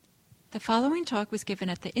The following talk was given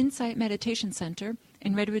at the Insight Meditation Center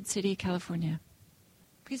in Redwood City, California.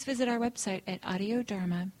 Please visit our website at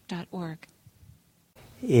audiodharma.org.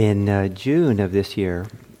 In June of this year,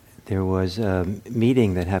 there was a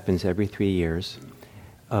meeting that happens every 3 years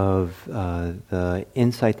of the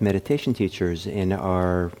Insight meditation teachers in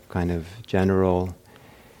our kind of general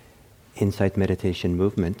Insight meditation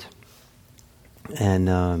movement.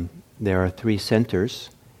 And there are 3 centers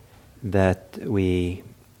that we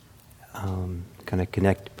kind of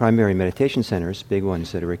connect, primary meditation centers, big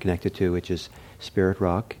ones that we're connected to, which is Spirit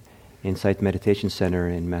Rock, Insight Meditation Center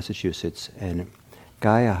in Massachusetts, and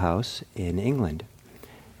Gaia House in England.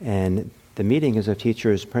 And the meeting is of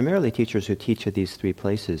teachers, primarily teachers who teach at these 3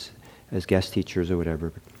 places as guest teachers or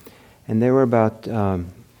whatever. And there were about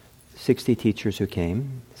 60 teachers who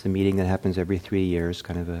came. It's a meeting that happens every 3 years,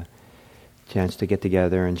 kind of a chance to get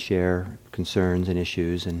together and share concerns and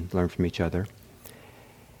issues and learn from each other.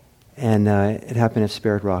 And it happened at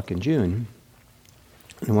Spirit Rock in June.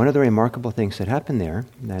 And one of the remarkable things that happened there,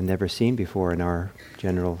 that I've never seen before in our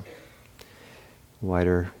general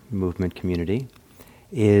wider movement community,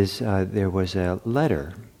 is there was a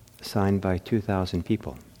letter signed by 2,000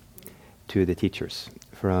 people to the teachers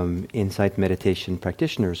from Insight meditation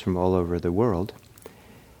practitioners from all over the world.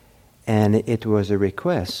 And it was a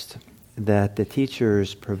request that the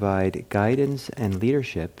teachers provide guidance and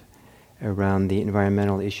leadership around the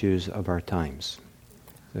environmental issues of our times,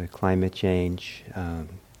 the climate change,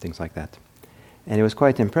 things like that. And it was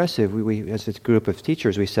quite impressive. We, as a group of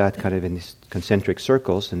teachers, we sat kind of in these concentric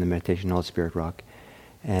circles in the meditation hall at Spirit Rock,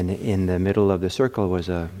 and in the middle of the circle was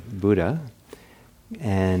a Buddha.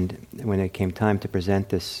 And when it came time to present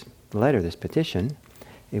this letter, this petition,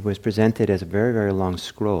 it was presented as a very, very long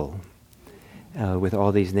scroll with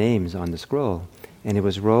all these names on the scroll, and it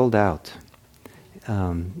was rolled out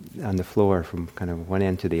on the floor from kind of one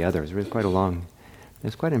end to the other. It was really quite it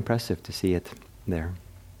was quite impressive to see it there.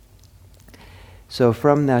 So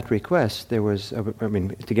from that request, there was,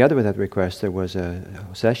 together with that request, there was a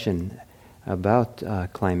session about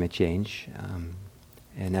climate change.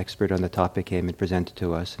 An expert on the topic came and presented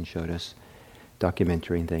to us and showed us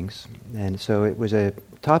documentary and things. And so it was a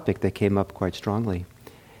topic that came up quite strongly.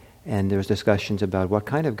 And there was discussions about what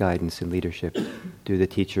kind of guidance and leadership do the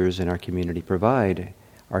teachers in our community provide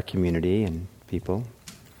our community and people.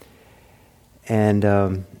 And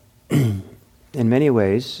in many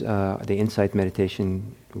ways, the Insight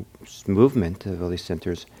meditation movement of all these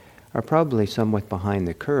centers are probably somewhat behind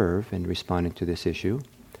the curve in responding to this issue.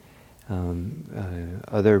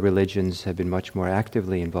 Other religions have been much more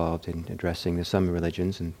actively involved in addressing the some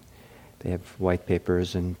religions, and they have white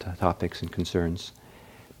papers and topics and concerns.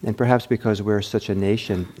 And perhaps because we're such a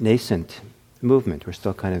nascent movement, we're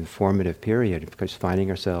still kind of a formative period, because finding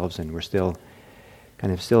ourselves, and we're still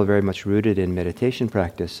very much rooted in meditation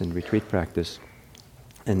practice and retreat practice.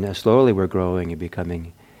 And slowly we're growing and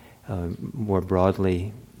becoming more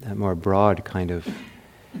broad kind of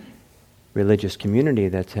religious community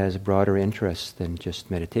that has broader interests than just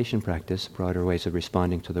meditation practice, broader ways of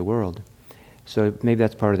responding to the world. So maybe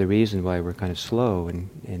that's part of the reason why we're kind of slow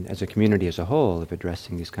and as a community as a whole of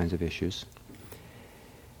addressing these kinds of issues.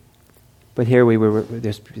 But here we were,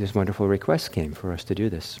 this wonderful request came for us to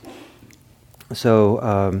do this. So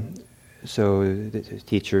the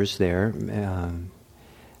teachers there,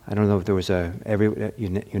 I don't know if there was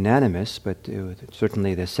unanimous, but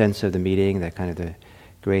certainly the sense of the meeting, that kind of the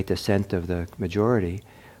great assent of the majority,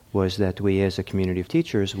 was that we as a community of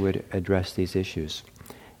teachers would address these issues.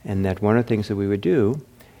 And that one of the things that we would do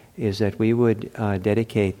is that we would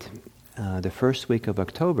dedicate the first week of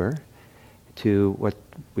October to what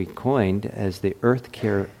we coined as the Earth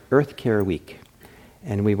Care Week.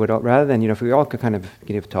 And we would, rather than, if we all could kind of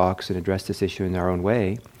give talks and address this issue in our own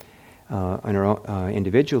way,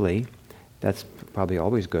 individually, that's probably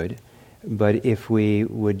always good. But if we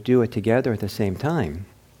would do it together at the same time,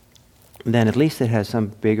 then at least it has some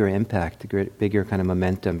bigger impact, bigger kind of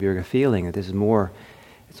momentum, bigger feeling that this is more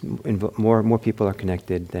people are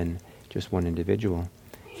connected than just one individual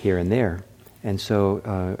here and there. And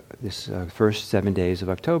so this first 7 days of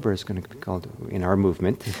October is going to be called, in our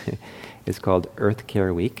movement, it's called Earth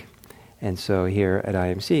Care Week. And so here at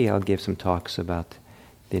IMC, I'll give some talks about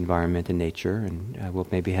the environment and nature, and we'll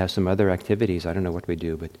maybe have some other activities. I don't know what we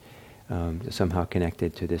do, but somehow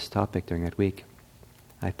connected to this topic during that week.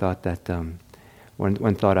 I thought that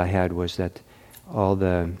one thought I had was that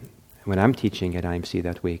when I'm teaching at IMC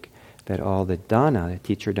that week, that all the dana,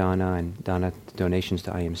 teacher dana and dana donations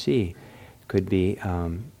to IMC could be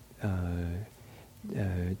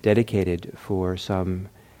dedicated for something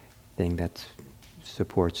that's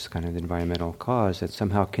supports kind of the environmental cause that's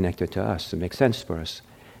somehow connected to us, that makes sense for us.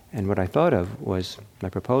 And what I thought of was, my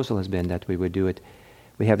proposal has been that we would do it,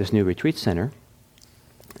 we have this new retreat center,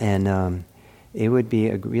 and it would be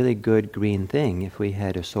a really good green thing if we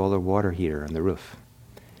had a solar water heater on the roof,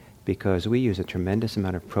 because we use a tremendous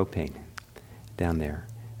amount of propane down there.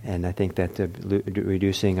 And I think that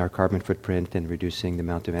reducing our carbon footprint and reducing the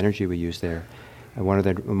amount of energy we use there, one of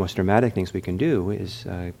the most dramatic things we can do is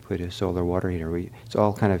put a solar water heater. It's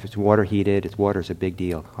all kind of, it's water heated, water's a big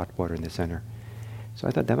deal, hot water in the center. So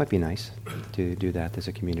I thought that might be nice to do that as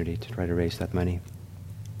a community, to try to raise that money.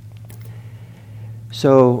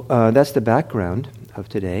 So that's the background of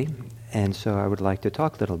today. And so I would like to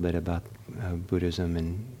talk a little bit about Buddhism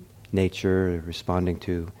and nature, responding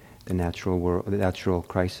to the natural world, the natural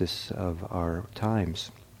crisis of our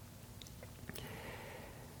times.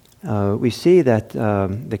 We see that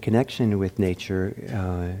the connection with nature,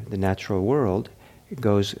 the natural world,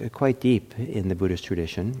 goes quite deep in the Buddhist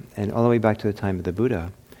tradition, and all the way back to the time of the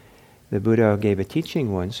Buddha. The Buddha gave a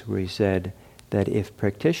teaching once where he said that if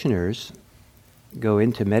practitioners go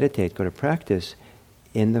in to meditate, go to practice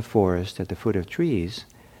in the forest at the foot of trees,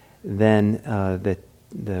 then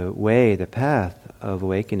the way, the path of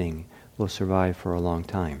awakening will survive for a long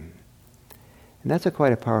time. And that's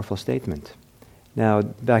quite a powerful statement. Now,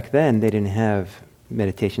 back then, they didn't have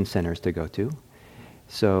meditation centers to go to.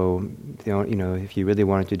 So, if you really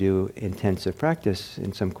wanted to do intensive practice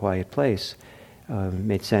in some quiet place, it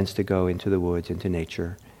made sense to go into the woods, into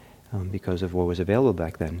nature, because of what was available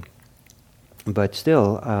back then. But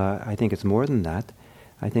still, I think it's more than that.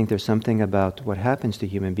 I think there's something about what happens to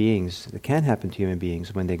human beings, that can happen to human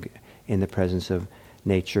beings when they're in the presence of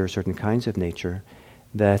nature, certain kinds of nature,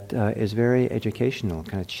 that is very educational,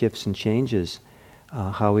 kind of shifts and changes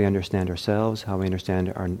how we understand ourselves, how we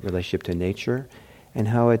understand our relationship to nature, and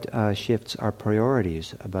how it shifts our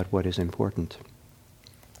priorities about what is important.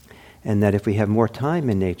 And that if we have more time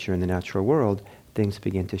in nature, in the natural world, things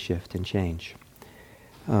begin to shift and change.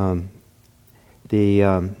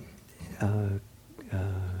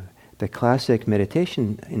 The classic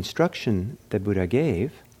meditation instruction that Buddha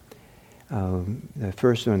gave, the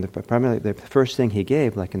first thing he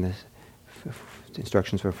gave, like in the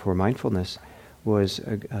instructions for mindfulness, was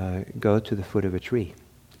go to the foot of a tree.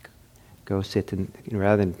 Go sit and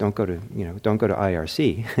rather than don't go to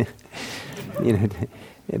IRC,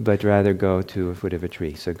 but rather go to a foot of a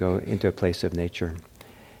tree. So go into a place of nature,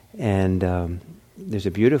 and there's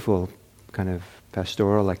a beautiful kind of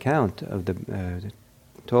pastoral account of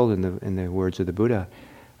told in the words of the Buddha,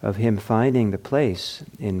 of him finding the place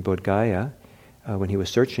in Bodh Gaya when he was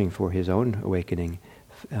searching for his own awakening.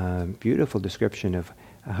 Beautiful description of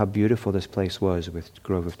how beautiful this place was, with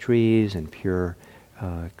grove of trees and pure,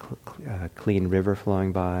 clean river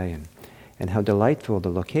flowing by, and how delightful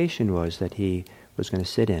the location was that he was going to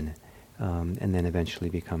sit in, and then eventually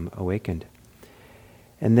become awakened.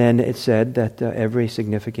 And then it said that every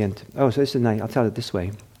significant... so this is nice. I'll tell it this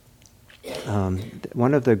way.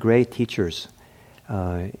 One of the great teachers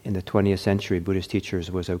in the 20th century, Buddhist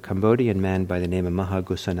teachers, was a Cambodian man by the name of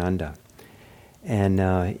Mahagusananda.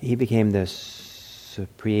 And he became the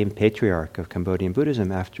supreme patriarch of Cambodian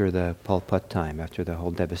Buddhism after the Pol Pot time, after the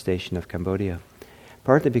whole devastation of Cambodia.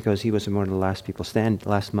 Partly because he was one of the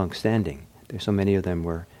last monks standing. There's so many of them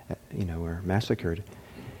were massacred.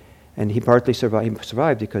 And he partly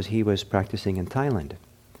survived because he was practicing in Thailand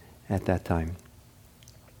at that time.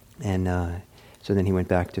 And so then he went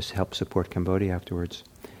back to help support Cambodia afterwards.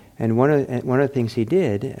 And one of the things he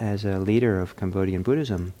did as a leader of Cambodian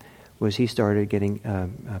Buddhism was he started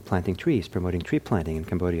planting trees, promoting tree planting in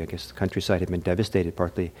Cambodia. I guess the countryside had been devastated.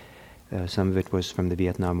 Partly, some of it was from the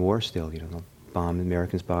Vietnam War still. The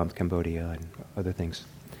Americans bombed Cambodia and other things.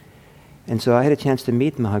 And so I had a chance to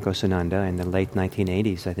meet Mahagosananda in the late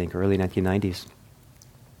 1980s, I think, early 1990s.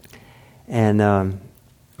 And I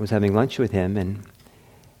was having lunch with him,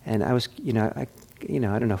 and I was, I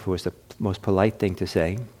don't know if it was the most polite thing to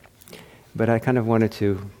say, but I kind of wanted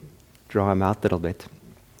to draw him out a little bit.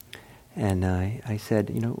 And I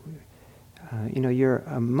said, you're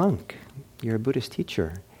a monk, you're a Buddhist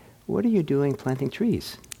teacher. What are you doing planting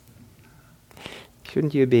trees?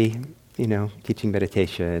 Shouldn't you be, teaching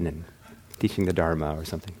meditation and teaching the Dharma or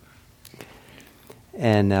something?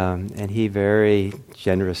 And he very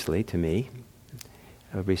generously to me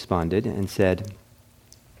responded and said,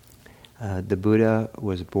 the Buddha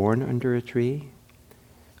was born under a tree,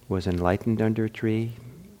 was enlightened under a tree,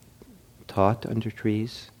 taught under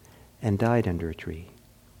trees, and died under a tree.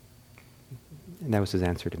 And that was his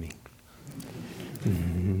answer to me.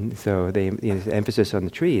 So the emphasis on the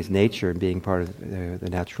tree is nature and being part of the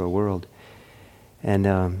natural world. And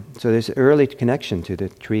so there's early connection to the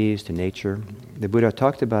trees, to nature. The Buddha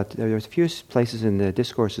talked about, there's a few places in the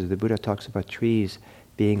discourses, the Buddha talks about trees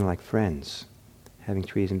being like friends, having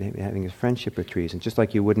trees and having a friendship with trees. And just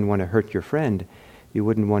like you wouldn't want to hurt your friend, you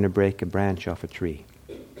wouldn't want to break a branch off a tree.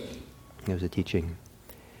 It was a teaching.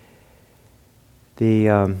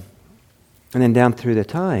 And then down through the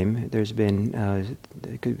time, there's been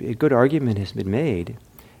a good argument has been made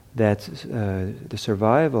that the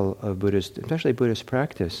survival of Buddhist, especially Buddhist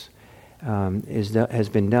practice, has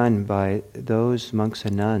been done by those monks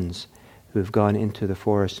and nuns who've gone into the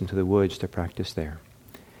forest, into the woods to practice there.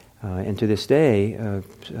 And to this day,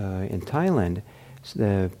 in Thailand,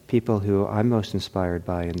 the people who I'm most inspired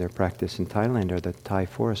by in their practice in Thailand are the Thai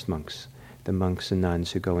forest monks, the monks and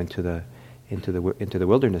nuns who go into the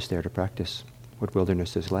wilderness there to practice what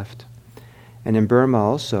wilderness is left. And in Burma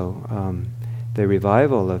also, the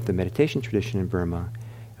revival of the meditation tradition in Burma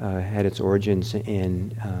had its origins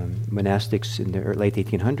in monastics in the late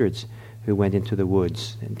 1800s who went into the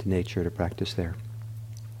woods, into nature to practice there.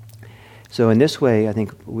 So in this way, I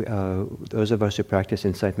think those of us who practice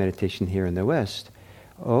insight meditation here in the West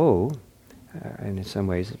owe, and in some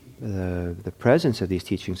ways, the presence of these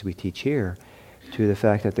teachings we teach here to the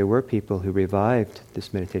fact that there were people who revived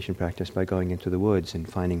this meditation practice by going into the woods and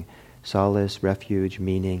finding solace, refuge,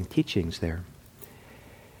 meaning, teachings there.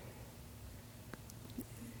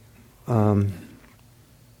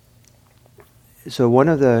 So one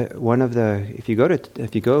of the if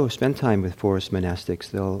you go spend time with forest monastics,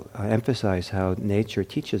 they'll emphasize how nature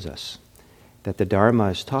teaches us, that the Dharma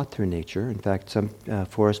is taught through nature. In fact, some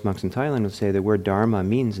forest monks in Thailand will say the word Dharma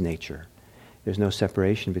means nature. There's no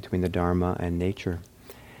separation between the Dharma and nature.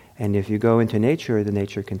 And if you go into nature, the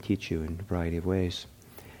nature can teach you in a variety of ways.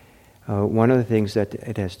 One of the things that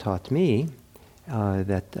it has taught me,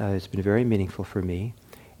 that has been very meaningful for me,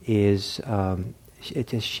 is it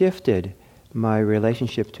has shifted my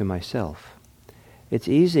relationship to myself. It's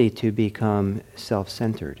easy to become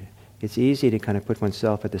self-centered. It's easy to kind of put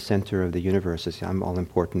oneself at the center of the universe as I'm all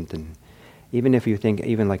important. And even if you think,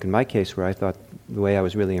 even like in my case where I thought the way I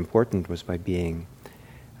was really important was by being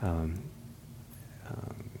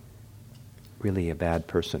really a bad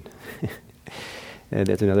person. And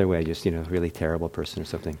that's another way, just, really terrible person or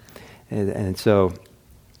something. But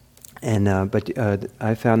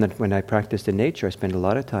I found that when I practiced in nature, I spent a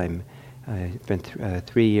lot of time. I spent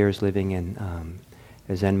 3 years living in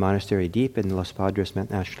a Zen monastery deep in Los Padres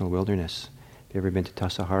National Wilderness. If you've ever been to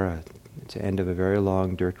Tassajara, it's the end of a very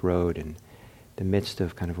long dirt road in the midst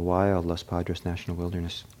of kind of wild Los Padres National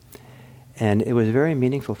Wilderness. And it was very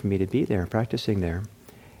meaningful for me to be there, practicing there,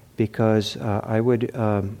 because I would,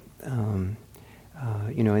 in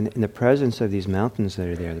the presence of these mountains that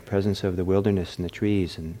are there, the presence of the wilderness and the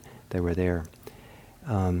trees that were there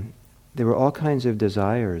were all kinds of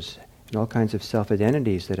desires and all kinds of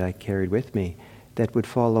self-identities that I carried with me that would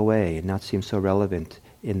fall away and not seem so relevant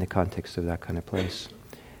in the context of that kind of place.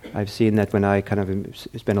 I've seen that when I kind of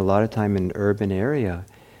spend a lot of time in an urban area,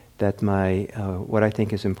 that my what I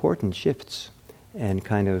think is important shifts, and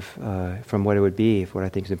kind of from what it would be if what I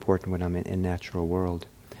think is important when I'm in a natural world.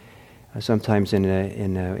 Sometimes in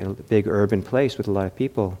a big urban place with a lot of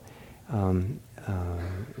people,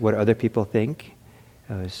 what other people think,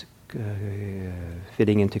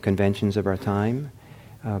 fitting into conventions of our time,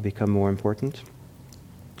 become more important.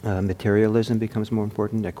 Materialism becomes more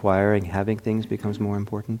important. Acquiring, having things becomes more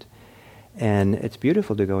important. And it's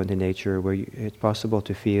beautiful to go into nature where it's possible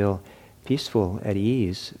to feel peaceful, at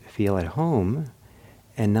ease, feel at home,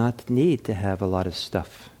 and not need to have a lot of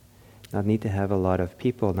stuff, not need to have a lot of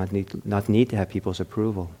people, not need to have people's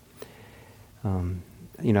approval.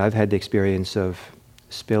 I've had the experience of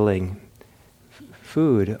spilling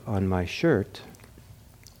food on my shirt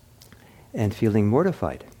and feeling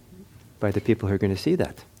mortified by the people who are going to see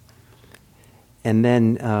that. And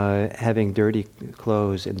then having dirty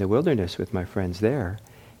clothes in the wilderness with my friends there,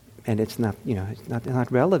 and it's not, it's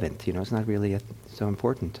not relevant. It's not really so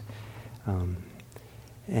important.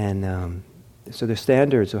 So the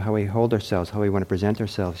standards of how we hold ourselves, how we want to present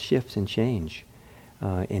ourselves, shifts and change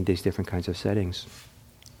in these different kinds of settings.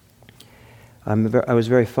 I was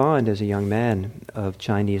very fond as a young man of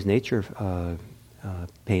Chinese nature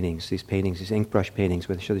paintings, these ink brush paintings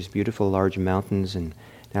which show these beautiful large mountains and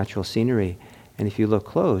natural scenery. And if you look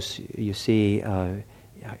close, you see,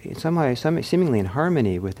 seemingly in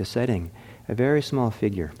harmony with the setting, a very small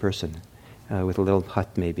person with a little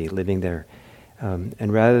hut maybe living there.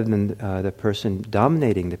 And rather than the person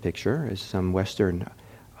dominating the picture, as some Western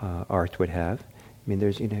art would have,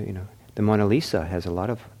 there's, the Mona Lisa has a lot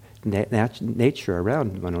of nature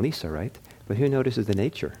around Mona Lisa, right? But who notices the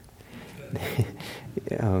nature?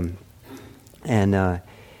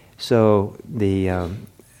 So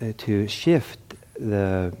to shift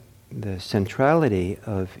the centrality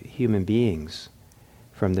of human beings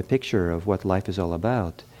from the picture of what life is all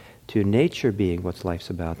about to nature being what life's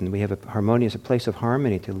about, and we have a place of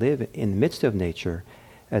harmony to live in the midst of nature,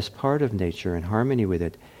 as part of nature, in harmony with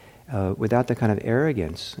it, without the kind of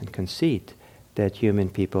arrogance and conceit that human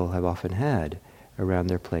people have often had around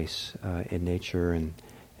their place in nature,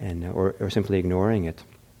 or simply ignoring it.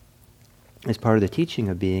 It's part of the teaching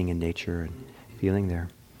of being in nature and feeling there.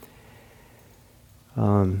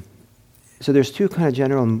 So there's two kind of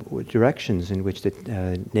general directions in which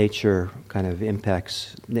nature kind of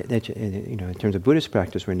impacts, nature, in terms of Buddhist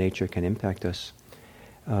practice, where nature can impact us.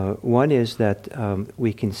 One is that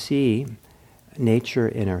we can see nature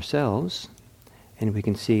in ourselves, and we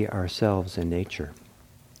can see ourselves in nature.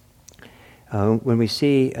 When we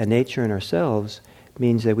see a nature in ourselves,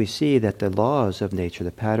 means that we see that the laws of nature,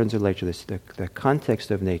 the patterns of nature, the context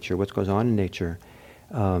of nature, what goes on in nature,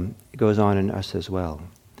 goes on in us as well.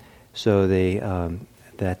 So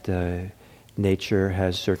nature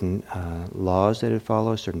has certain laws that it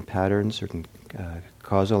follows, certain patterns, certain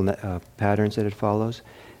causal patterns that it follows,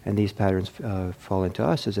 and these patterns fall into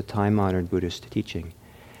us as a time-honored Buddhist teaching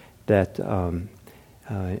that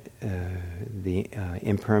the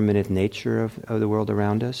impermanent nature of the world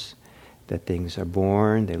around us, that things are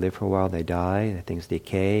born, they live for a while, they die, that things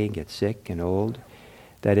decay, get sick and old,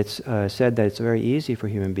 that it's said that it's very easy for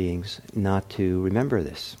human beings not to remember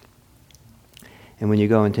this. And when you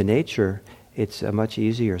go into nature, it's much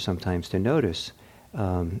easier sometimes to notice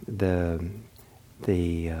the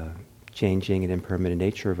changing and impermanent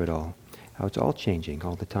nature of it all, how it's all changing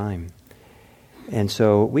all the time. And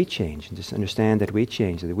so we change, and just understand that we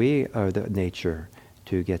change, that we are the nature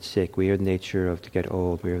to get sick, we are the nature to get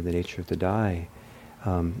old, we are the nature to die,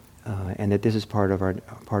 and that this is part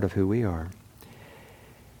of who we are,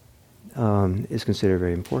 is considered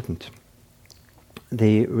very important.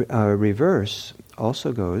 The reverse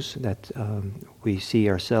also goes that we see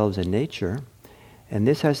ourselves in nature, and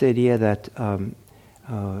this has the idea that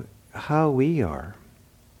how we are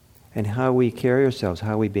and how we carry ourselves,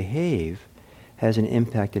 how we behave, has an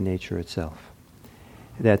impact in nature itself.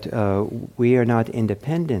 That we are not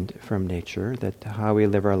independent from nature, that how we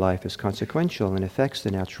live our life is consequential and affects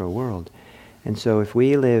the natural world. And so if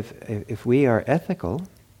we are ethical,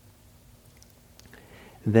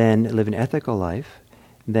 then live an ethical life,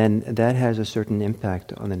 then that has a certain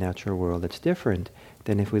impact on the natural world that's different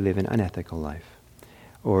than if we live an unethical life.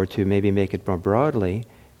 Or to maybe make it more broadly,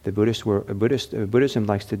 Buddhism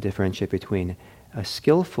likes to differentiate between a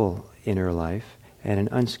skillful inner life and an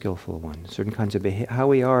unskillful one. Certain kinds of how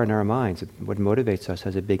we are in our minds, what motivates us,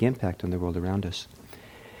 has a big impact on the world around us.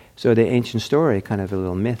 So the ancient story, kind of a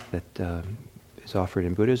little myth that is offered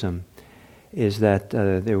in Buddhism, is that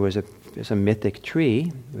there was a mythic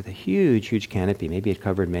tree with a huge, huge canopy. Maybe it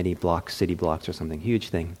covered many blocks, city blocks or something, huge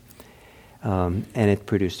thing. And it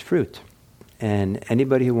produced fruit. And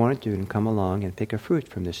anybody who wanted to can come along and pick a fruit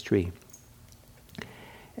from this tree.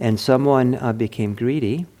 And someone became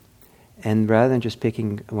greedy, and rather than just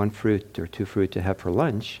picking one fruit or two fruit to have for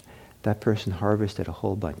lunch, that person harvested a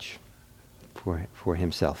whole bunch for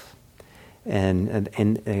himself. And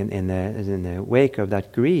in the wake of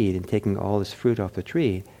that greed and taking all this fruit off the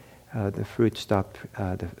tree,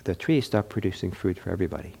 the tree stopped producing fruit for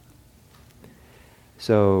everybody.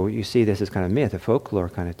 So you see this as kind of myth, a folklore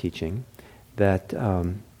kind of teaching that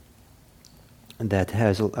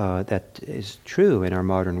is true in our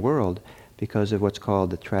modern world because of what's called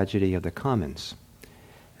the tragedy of the commons.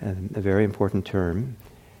 And a very important term,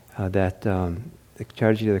 the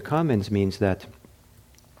tragedy of the commons means that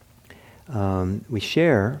we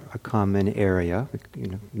share a common area,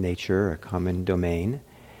 nature, a common domain.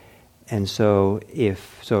 And so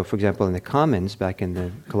for example, in the commons back in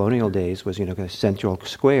the colonial days was a central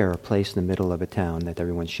square, a place in the middle of a town that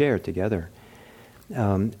everyone shared together.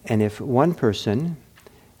 And if one person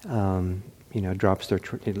drops their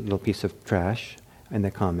little piece of trash in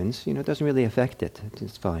the commons, it doesn't really affect it.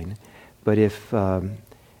 It's fine. But if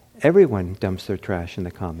everyone dumps their trash in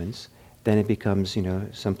the commons, then it becomes,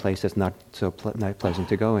 some place that's not so not pleasant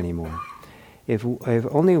to go anymore. If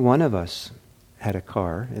only one of us had a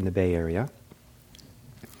car in the Bay Area,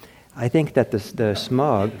 I think that the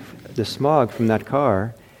smog from that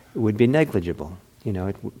car would be negligible.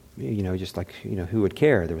 Just like, who would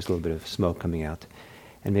care? There was a little bit of smoke coming out.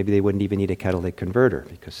 And maybe they wouldn't even need a catalytic converter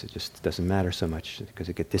because it just doesn't matter so much because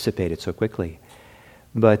it gets dissipated so quickly.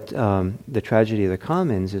 But the tragedy of the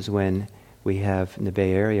commons is when we have in the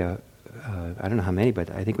Bay Area, I don't know how many,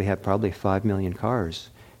 but I think we have probably 5 million cars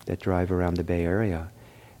that drive around the Bay Area.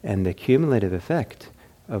 And the cumulative effect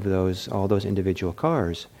of all those individual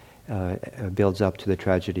cars builds up to the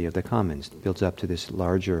tragedy of the commons, builds up to this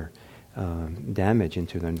larger damage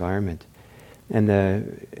into the environment. And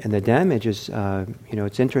the damage is,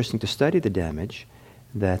 it's interesting to study the damage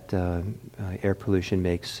that air pollution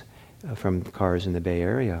makes from cars in the Bay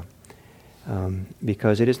Area,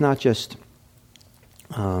 because it is not just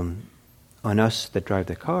on us that drive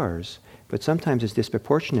the cars, but sometimes it's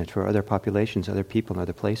disproportionate for other populations, other people in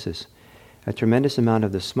other places. A tremendous amount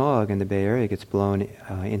of the smog in the Bay Area gets blown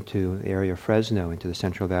into the area of Fresno, into the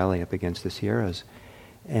Central Valley up against the Sierras.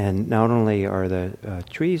 And not only are the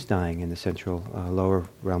trees dying in the central, lower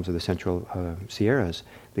realms of the Central Sierras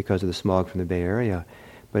because of the smog from the Bay Area,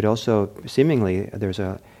 but also seemingly there's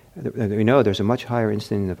a much higher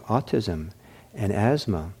incidence of autism and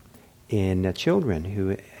asthma in children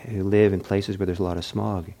who live in places where there's a lot of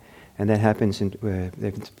smog. And that happens,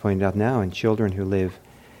 they've pointed out now, in children who live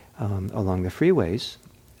along the freeways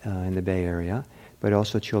in the Bay Area, but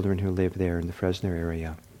also children who live there in the Fresno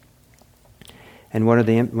area. And one of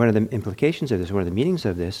the implications of this, one of the meanings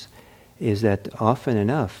of this, is that often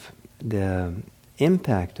enough the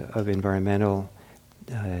impact of environmental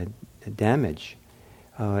damage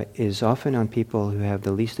is often on people who have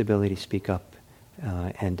the least ability to speak up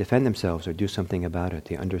and defend themselves or do something about it,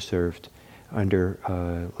 the underserved,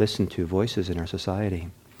 listened to voices in our society.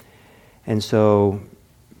 And so,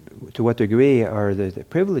 to what degree are the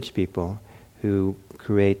privileged people who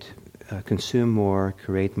consume more,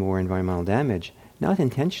 create more environmental damage, not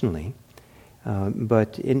intentionally,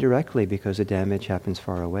 but indirectly because the damage happens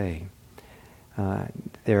far away?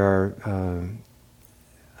 There are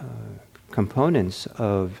components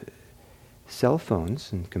of cell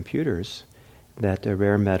phones and computers that are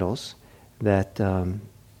rare metals that the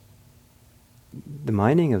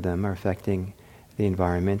mining of them are affecting the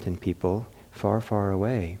environment and people far, far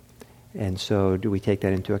away. And so do we take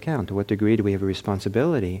that into account? To what degree do we have a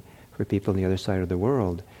responsibility for people on the other side of the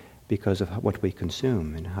world because of what we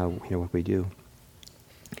consume and how what we do?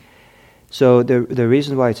 So the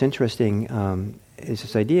reason why it's interesting is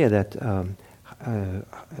this idea that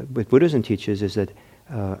what Buddhism teaches is that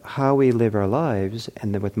how we live our lives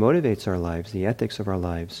and then what motivates our lives, the ethics of our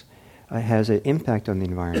lives, has an impact on the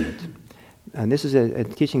environment. And this is a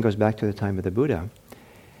teaching goes back to the time of the Buddha.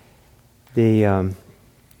 And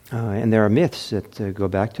there are myths that go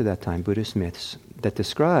back to that time, Buddhist myths, that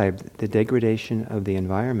describe the degradation of the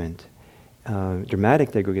environment,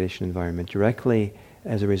 dramatic degradation of the environment, directly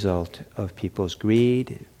as a result of people's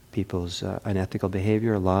greed, people's unethical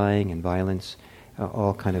behavior, lying and violence,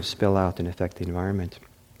 all kind of spill out and affect the environment.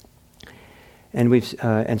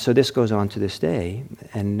 And so this goes on to this day.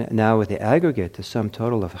 And now with the aggregate, the sum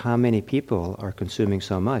total of how many people are consuming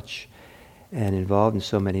so much and involved in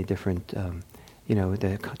so many different,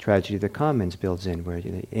 the tragedy of the commons builds in, where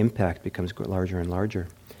the impact becomes larger and larger.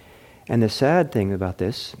 And the sad thing about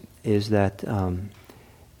this is that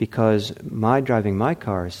because driving my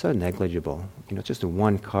car is so negligible, it's just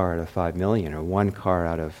one car out of 5 million, or one car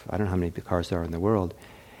out of, I don't know how many cars there are in the world,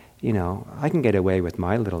 I can get away with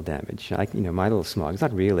my little damage, my little smog.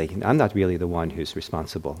 I'm not really the one who's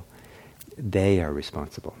responsible. They are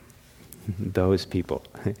responsible. Those people.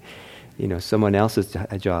 Someone else's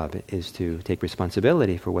job is to take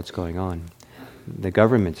responsibility for what's going on. The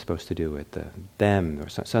government's supposed to do it, them,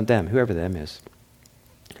 or them, whoever them is.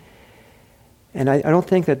 And I don't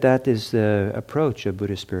think that is the approach of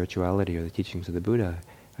Buddhist spirituality or the teachings of the Buddha.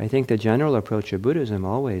 I think the general approach of Buddhism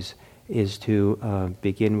always is to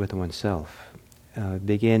begin with oneself,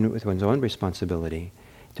 begin with one's own responsibility,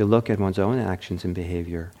 to look at one's own actions and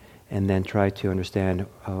behavior, and then try to understand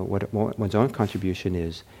what one's own contribution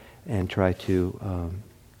is, and try to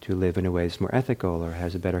live in a way that's more ethical or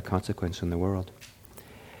has a better consequence in the world.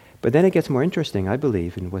 But then it gets more interesting, I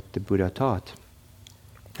believe, in what the Buddha taught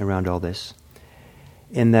around all this,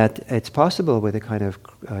 in that it's possible with the kind of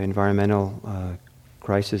environmental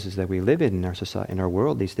crises that we live in our society, in our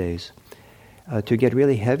world these days, to get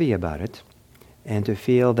really heavy about it, and to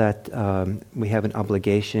feel that we have an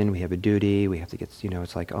obligation, we have a duty, we have to get,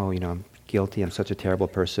 it's like, I'm guilty, I'm such a terrible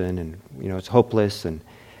person, and, it's hopeless, and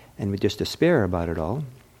we just despair about it all.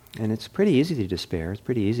 And it's pretty easy to despair. It's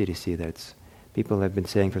pretty easy to see that people have been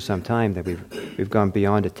saying for some time that we've gone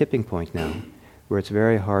beyond a tipping point now, where it's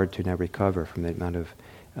very hard to now recover from the amount of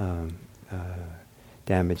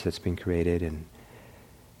damage that's been created and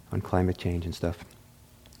on climate change and stuff.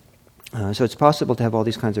 So it's possible to have all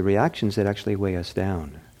these kinds of reactions that actually weigh us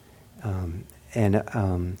down. And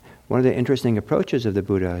one of the interesting approaches of the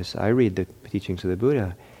Buddha, as I read the teachings of the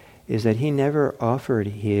Buddha, is that he never offered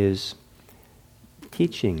his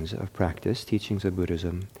teachings of practice, teachings of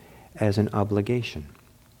Buddhism, as an obligation.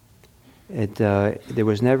 There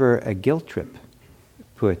was never a guilt trip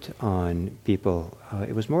put on people.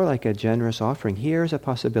 It was more like a generous offering. Here's a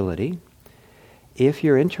possibility. If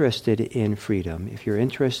you're interested in freedom, if you're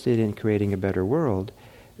interested in creating a better world,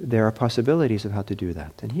 there are possibilities of how to do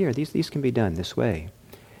that. And here, these can be done this way.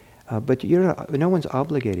 But no one's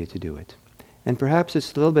obligated to do it. And perhaps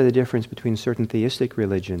it's a little bit of the difference between certain theistic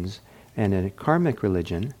religions and a karmic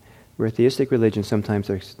religion, where theistic religion sometimes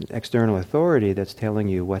there's external authority that's telling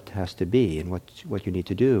you what has to be and what you need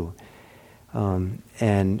to do.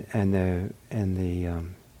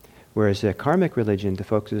 Whereas a karmic religion, the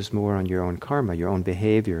focus is more on your own karma, your own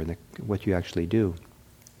behavior, and what you actually do.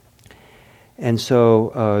 And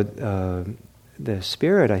so the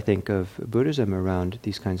spirit, I think, of Buddhism around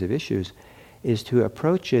these kinds of issues is to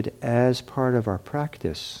approach it as part of our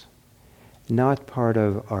practice, not part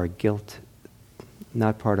of our guilt,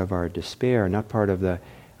 not part of our despair, not part of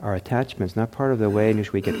our attachments, not part of the way in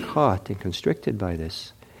which we get caught and constricted by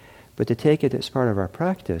this, but to take it as part of our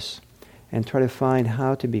practice and try to find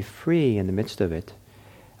how to be free in the midst of it.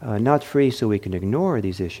 Not free so we can ignore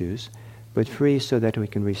these issues, but free so that we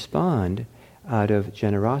can respond out of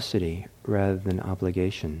generosity rather than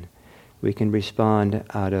obligation. We can respond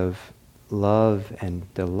out of love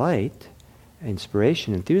and delight,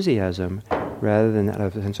 inspiration, enthusiasm, rather than out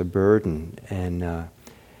of a sense of burden. And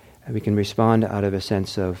we can respond out of a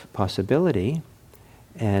sense of possibility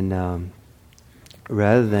and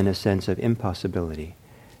rather than a sense of impossibility.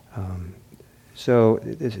 So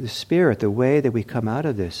the spirit, the way that we come out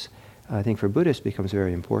of this, I think for Buddhists becomes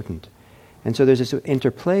very important. And so there's this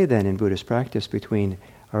interplay then in Buddhist practice between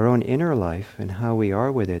our own inner life and how we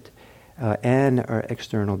are with it and our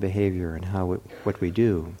external behavior and what we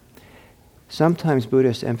do. Sometimes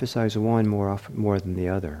Buddhists emphasize one more than the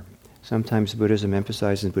other. Sometimes Buddhism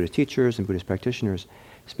emphasizes, Buddhist teachers and Buddhist practitioners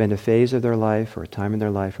spend a phase of their life or a time in their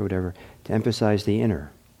life or whatever to emphasize the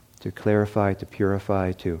inner, to clarify, to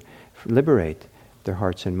purify, to liberate their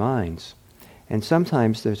hearts and minds. And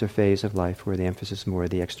sometimes there's a phase of life where the emphasis is more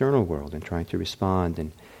the external world and trying to respond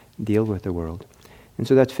and deal with the world. And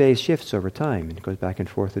so that phase shifts over time and goes back and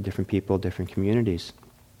forth with different people, different communities.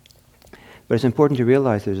 But it's important to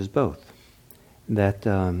realize there's both, that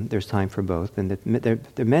there's time for both, and that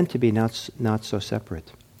they're meant to be not so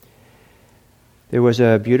separate. There was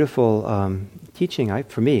a beautiful teaching,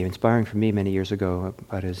 inspiring for me many years ago,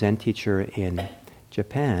 about a Zen teacher in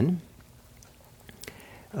Japan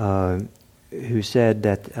who said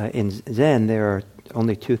that in Zen there are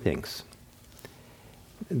only two things.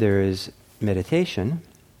 There is meditation,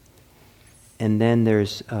 and then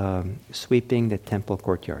there's sweeping the temple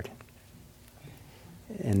courtyard.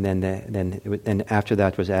 And then after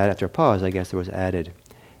that was added, after a pause, I guess there was added,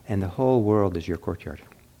 and the whole world is your courtyard.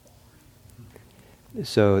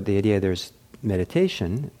 So the idea, there's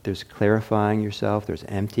meditation, there's clarifying yourself, there's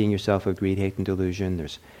emptying yourself of greed, hate, and delusion,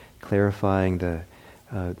 there's clarifying the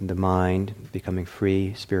mind, becoming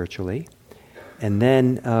free spiritually. And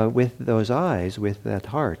then with those eyes, with that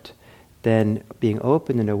heart, then being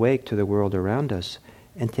open and awake to the world around us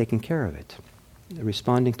and taking care of it,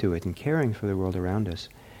 responding to it and caring for the world around us.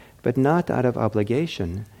 But not out of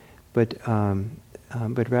obligation, but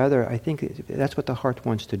rather, I think that's what the heart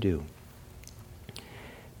wants to do.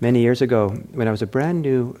 Many years ago, when I was a brand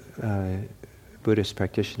new Buddhist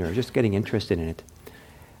practitioner, just getting interested in it,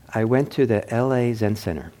 I went to the LA Zen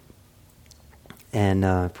Center,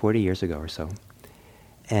 and 40 years ago or so.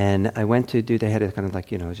 And I went to they had a kind of like,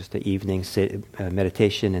 just an evening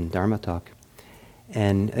meditation and Dharma talk.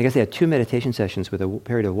 And I guess they had 2 meditation sessions with a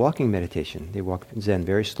period of walking meditation. They walked Zen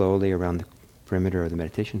very slowly around the perimeter of the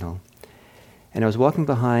meditation hall. And I was walking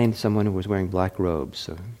behind someone who was wearing black robes.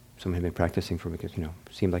 So someone had been practicing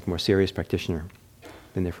seemed like a more serious practitioner,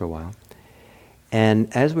 been there for a while.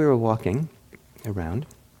 And as we were walking around,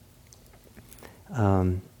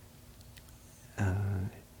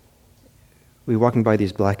 we were walking by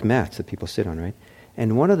these black mats that people sit on, right?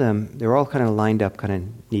 And one of them, they're all kind of lined up kind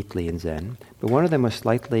of neatly in Zen, but one of them was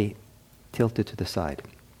slightly tilted to the side,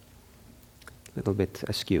 a little bit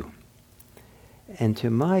askew. And to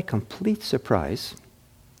my complete surprise,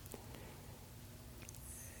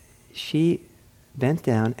 she bent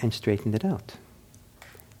down and straightened it out.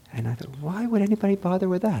 And I thought, why would anybody bother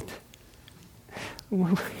with that?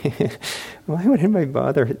 Why would anybody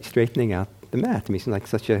bother straightening out the mat? I mean, it's like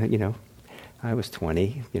such a, I was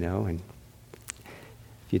 20, and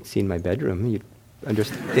if you'd seen my bedroom, you'd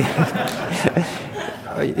understand.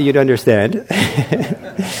 You'd understand.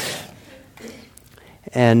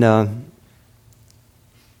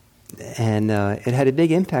 And it had a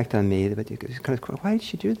big impact on me. But it was kind of, why did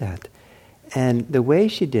she do that? And the way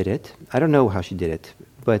she did it, I don't know how she did it,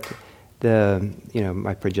 but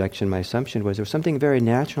my projection, my assumption was there was something very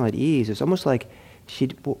natural at ease. It was almost like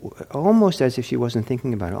almost as if she wasn't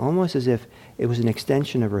thinking about it, almost as if it was an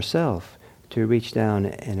extension of herself to reach down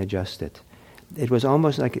and adjust it. It was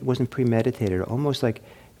almost like it wasn't premeditated, almost like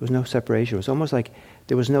there was no separation. It was almost like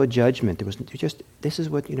there was no judgment. There was just, this is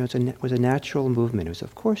what, it was a natural movement. It was,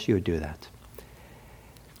 of course you would do that.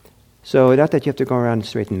 So not that you have to go around and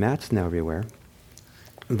straighten mats now everywhere,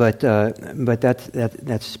 but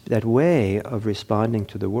that way of responding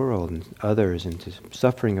to the world and others and to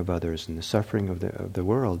suffering of others and the suffering of the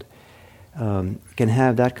world can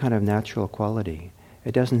have that kind of natural quality.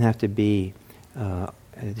 It doesn't have to be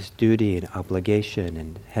this duty and obligation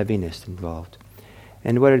and heaviness involved.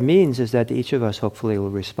 And what it means is that each of us hopefully will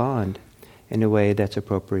respond in a way that's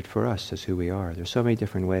appropriate for us as who we are. There's so many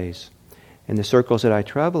different ways. In the circles that I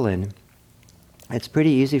travel in, it's pretty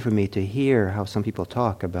easy for me to hear how some people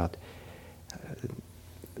talk about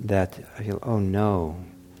that. I feel, oh no,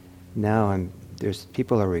 now there's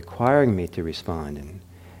people are requiring me to respond, and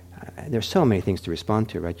there's so many things to respond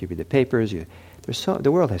to, right? You read the papers.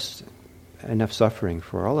 The world has enough suffering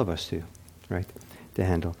for all of us to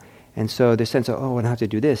handle, and so the sense of, I have to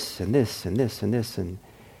do this and this and this and this, and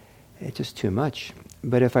it's just too much.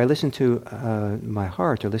 But if I listen to my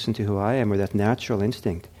heart, or listen to who I am, or that natural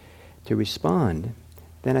instinct to respond,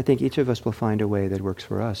 then I think each of us will find a way that works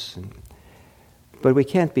for us. But we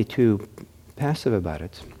can't be too passive about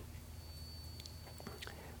it.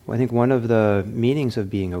 Well, I think one of the meanings of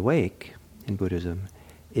being awake in Buddhism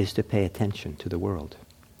is to pay attention to the world.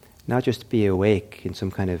 Not just be awake in some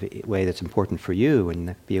kind of way that's important for you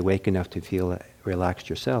and be awake enough to feel relaxed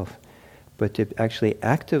yourself, but to actually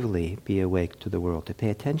actively be awake to the world, to pay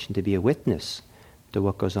attention, to be a witness to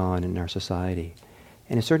what goes on in our society.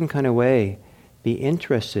 In a certain kind of way, be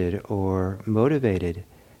interested or motivated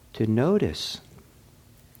to notice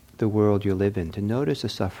the world you live in, to notice the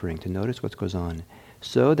suffering, to notice what goes on,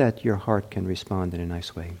 so that your heart can respond in a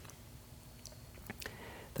nice way.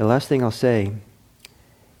 The last thing I'll say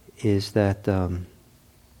is that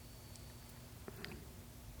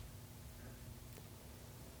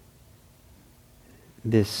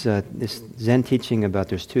this Zen teaching about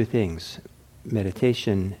there's two things,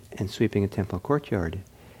 meditation and sweeping a temple courtyard.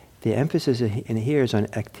 The emphasis in here is on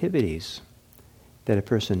activities that a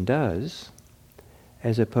person does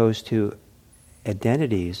as opposed to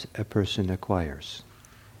identities a person acquires.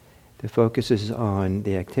 The focus is on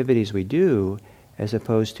the activities we do as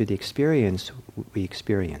opposed to the experience we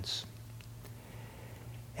experience.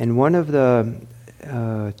 And one of the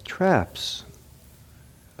traps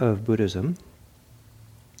of Buddhism,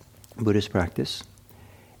 Buddhist practice,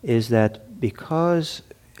 is that because,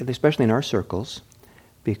 especially in our circles,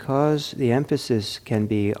 because the emphasis can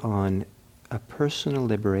be on a personal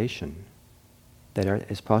liberation that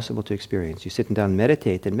is possible to experience. You sit down and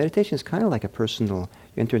meditate, and meditation is kind of like a personal,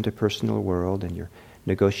 you enter into a personal world and you're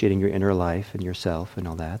negotiating your inner life and yourself and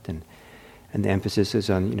all that, and the emphasis is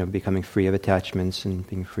on becoming free of attachments and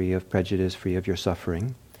being free of prejudice, free of your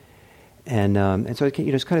suffering. And so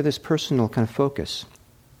it's kind of this personal kind of focus.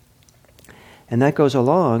 And that goes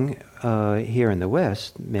along here in the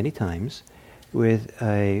West many times with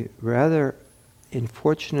a rather,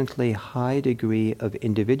 unfortunately, high degree of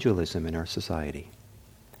individualism in our society,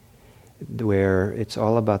 where it's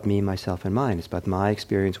all about me, myself, and mine. It's about my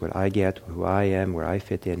experience, what I get, who I am, where I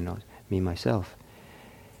fit in, me, myself.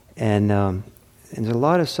 And there's a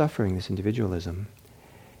lot of suffering, this individualism.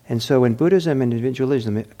 And so when Buddhism and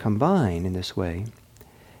individualism combine in this way,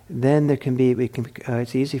 then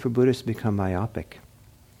it's easy for Buddhists to become myopic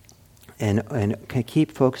and can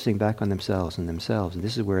keep focusing back on themselves and themselves. And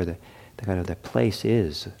this is where the kind of the place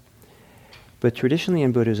is. But traditionally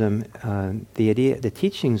in Buddhism, the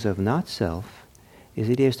teachings of not self is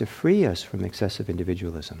the idea is to free us from excessive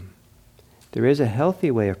individualism. There is a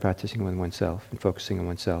healthy way of practicing with oneself and focusing on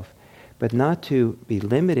oneself, but not to be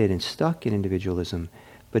limited and stuck in individualism,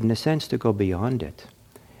 but in a sense to go beyond it.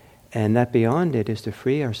 And that beyond it is to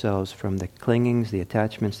free ourselves from the clingings, the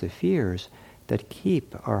attachments, the fears that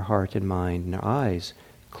keep our heart and mind and our eyes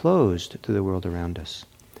closed to the world around us.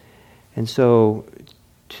 And so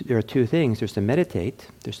there are two things. There's to meditate,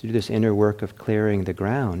 there's to do this inner work of clearing the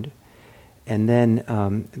ground, and then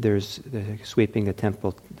there's sweeping the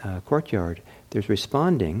temple courtyard. There's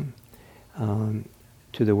responding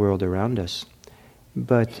to the world around us,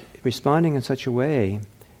 but responding in such a way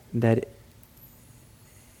that,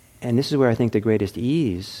 and this is where I think the greatest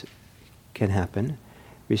ease can happen,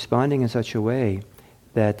 responding in such a way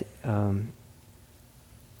that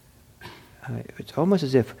it's almost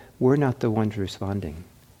as if we're not the ones responding.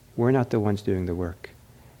 We're not the ones doing the work.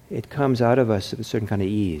 It comes out of us with a certain kind of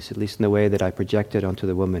ease, at least in the way that I projected onto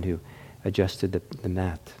the woman who adjusted the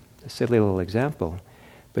mat. A silly little example,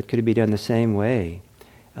 but could it be done the same way,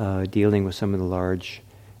 dealing with some of the large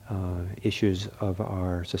issues of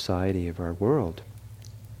our society, of our world?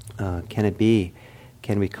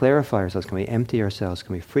 Can we clarify ourselves? Can we empty ourselves?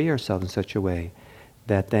 Can we free ourselves in such a way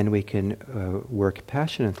that then we can work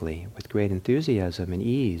passionately with great enthusiasm and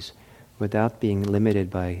ease without being limited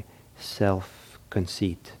by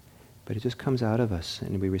self-conceit? But it just comes out of us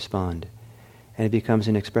and we respond. And it becomes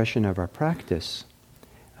an expression of our practice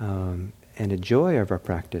and a joy of our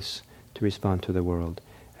practice to respond to the world,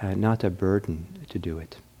 not a burden to do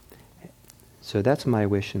it. So that's my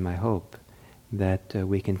wish and my hope, that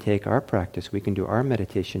we can take our practice, we can do our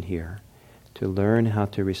meditation here to learn how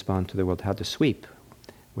to respond to the world, how to sweep.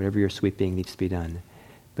 Whatever your sweeping needs to be done.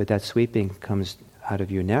 But that sweeping comes out of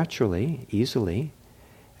you naturally, easily,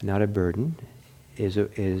 not a burden,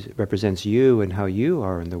 represents you and how you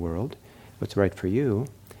are in the world, what's right for you,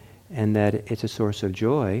 and that it's a source of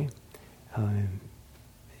joy,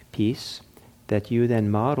 peace, that you then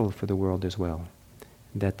model for the world as well.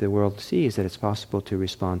 That the world sees that it's possible to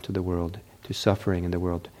respond to the world, to suffering in the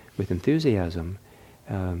world, with enthusiasm,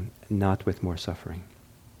 not with more suffering.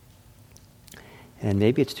 And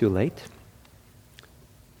maybe it's too late.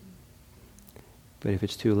 But if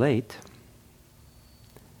it's too late,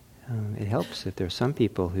 it helps if there's some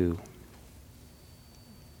people who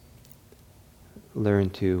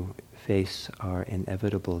learn to face our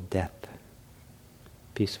inevitable death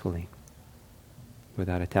peacefully,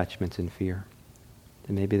 without attachments and fear.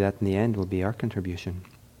 And maybe that in the end will be our contribution.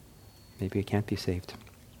 Maybe we can't be saved.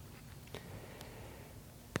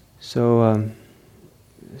 So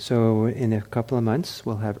in a couple of months,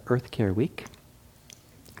 we'll have Earth Care Week.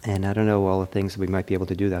 And I don't know all the things that we might be able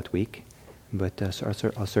to do that week, but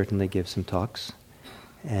I'll certainly give some talks.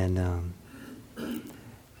 And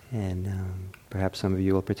perhaps some of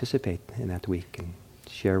you will participate in that week and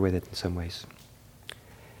share with it in some ways.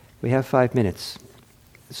 We have 5 minutes.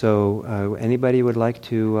 So anybody would like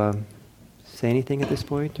to say anything at this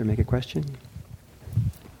point or make a question?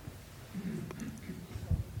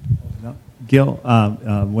 Gil,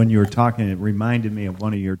 when you were talking, it reminded me of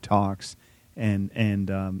one of your talks,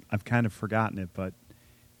 and I've kind of forgotten it, but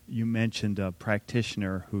you mentioned a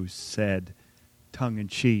practitioner who said,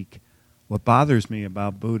 tongue-in-cheek, what bothers me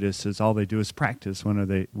about Buddhists is all they do is practice. When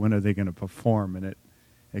are they going to perform? And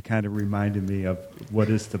it kind of reminded me of what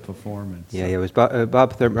is the performance. Yeah, it was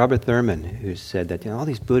Robert Thurman who said that all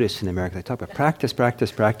these Buddhists in America, they talk about practice,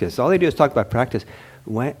 practice, practice. All they do is talk about practice.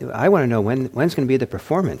 I want to know when's going to be the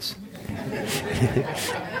performance.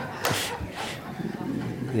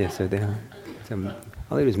 Yeah, so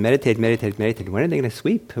all they do is meditate. When are they going to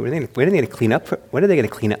sweep? When are they going to clean up? When are they going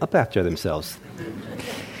to clean up after themselves?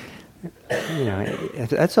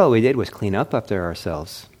 That's all we did was clean up after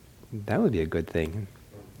ourselves. That would be a good thing.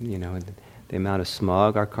 The amount of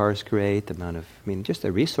smog our cars create, just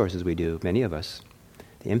the resources we do, many of us,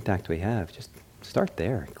 the impact we have. Just start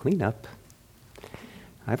there. Clean up.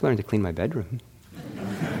 I've learned to clean my bedroom.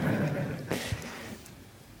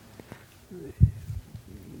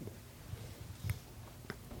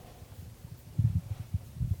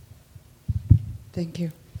 Thank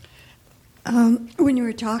you. When you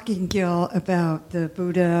were talking, Gil, about the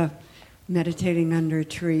Buddha meditating under a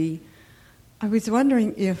tree, I was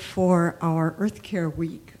wondering if for our Earth Care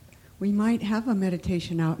Week, we might have a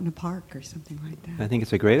meditation out in a park or something like that. I think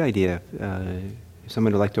it's a great idea. If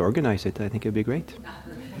someone would like to organize it, I think it would be great.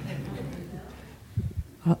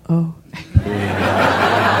 Uh-oh.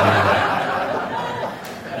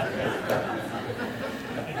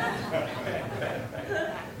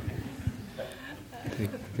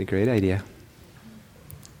 It's a great idea.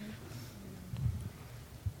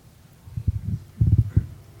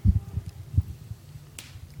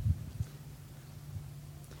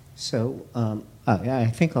 So I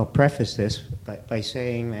think I'll preface this by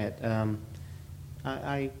saying that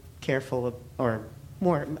I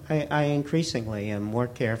increasingly am more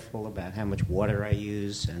careful about how much water I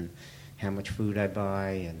use and how much food I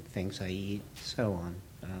buy and things I eat, so on,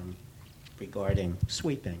 regarding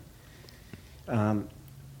sweeping.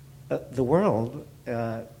 The world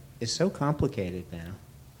is so complicated now.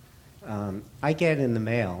 I get in the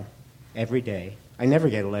mail every day. I never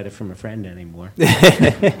get a letter from a friend anymore.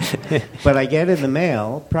 But I get in the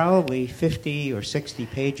mail probably 50 or 60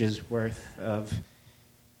 pages worth of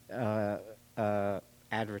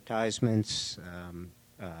advertisements.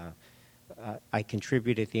 I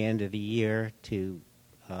contribute at the end of the year to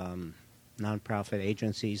nonprofit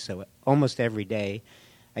agencies, so almost every day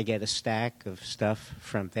I get a stack of stuff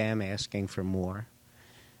from them asking for more.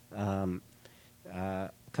 A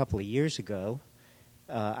couple of years ago,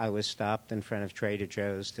 I was stopped in front of Trader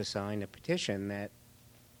Joe's to sign a petition that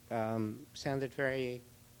sounded very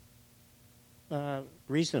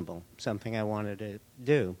reasonable, something I wanted to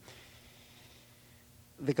do.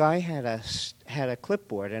 The guy had a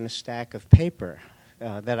clipboard and a stack of paper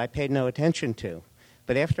that I paid no attention to.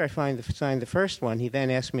 But after I signed the first one, he then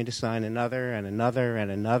asked me to sign another and another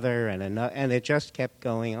and another and another, and it just kept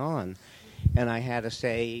going on. And I had to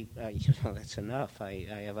say, that's enough. I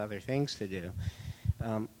have other things to do.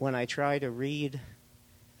 When I try to read,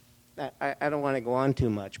 I don't want to go on too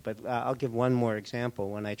much, but I'll give one more example.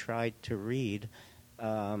 When I tried to read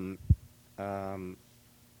the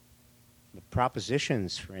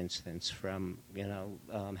propositions, for instance, from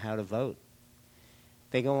how to vote,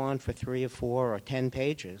 they go on for 3 or 4 or 10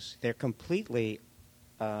 pages. They're completely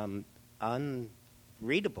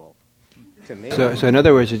unreadable to me. So in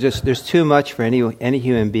other words, there's too much for any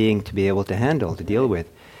human being to be able to handle, to deal with.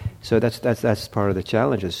 So that's part of the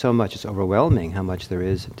challenge. There's so much; it's overwhelming how much there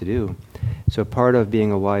is to do. So part of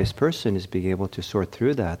being a wise person is being able to sort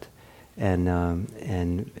through that, and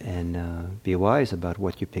be wise about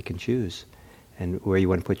what you pick and choose, and where you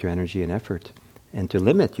want to put your energy and effort, and to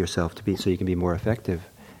limit yourself so you can be more effective.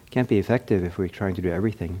 Can't be effective if we're trying to do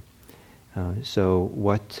everything. So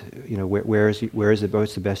what's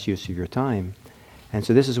the best use of your time? And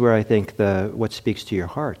so this is where I think what speaks to your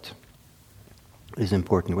heart is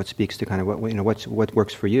important. What speaks to kind of what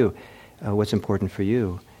works for you, what's important for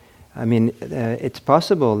you. I mean, it's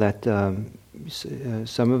possible that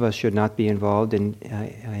some of us should not be involved in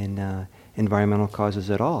environmental causes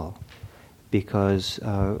at all, because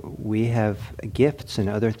we have gifts and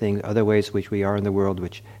other things, other ways which we are in the world,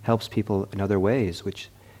 which helps people in other ways, which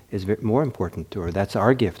is more important, or that's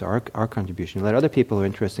our gift, our contribution. Let other people who are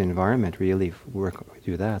interested in the environment really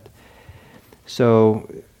do that. So,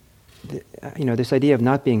 this idea of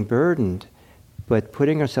not being burdened, but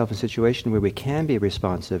putting ourselves in a situation where we can be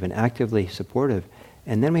responsive and actively supportive,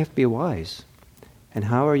 and then we have to be wise. And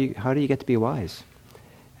how do you get to be wise?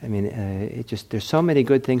 I mean, there's so many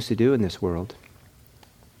good things to do in this world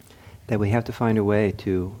that we have to find a way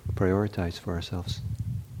to prioritize for ourselves.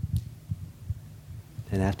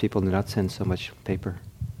 And ask people to not send so much paper.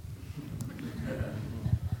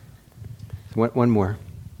 One more.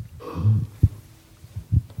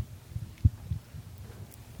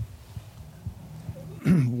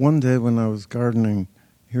 One day when I was gardening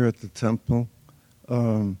here at the temple,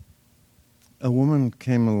 a woman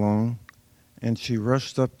came along and she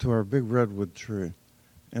rushed up to our big redwood tree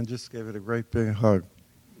and just gave it a great big hug.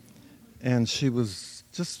 And she was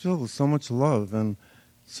just filled with so much love. And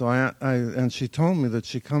so and she told me that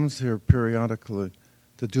she comes here periodically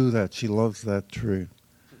to do that. She loves that tree.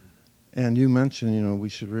 And you mentioned, we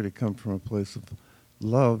should really come from a place of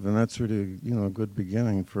love, and that's really, a good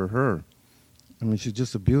beginning for her. I mean, she's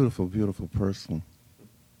just a beautiful, beautiful person.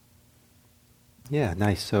 Yeah,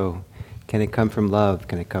 nice. So can it come from love?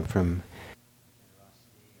 Can it come from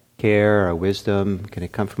care or wisdom? Can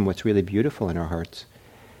it come from what's really beautiful in our hearts?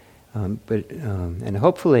 And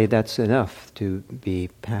hopefully that's enough to be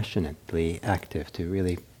passionately active, to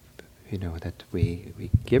really, that we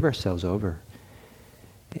give ourselves over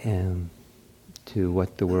to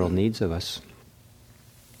what the world needs of us.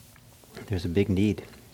 There's a big need.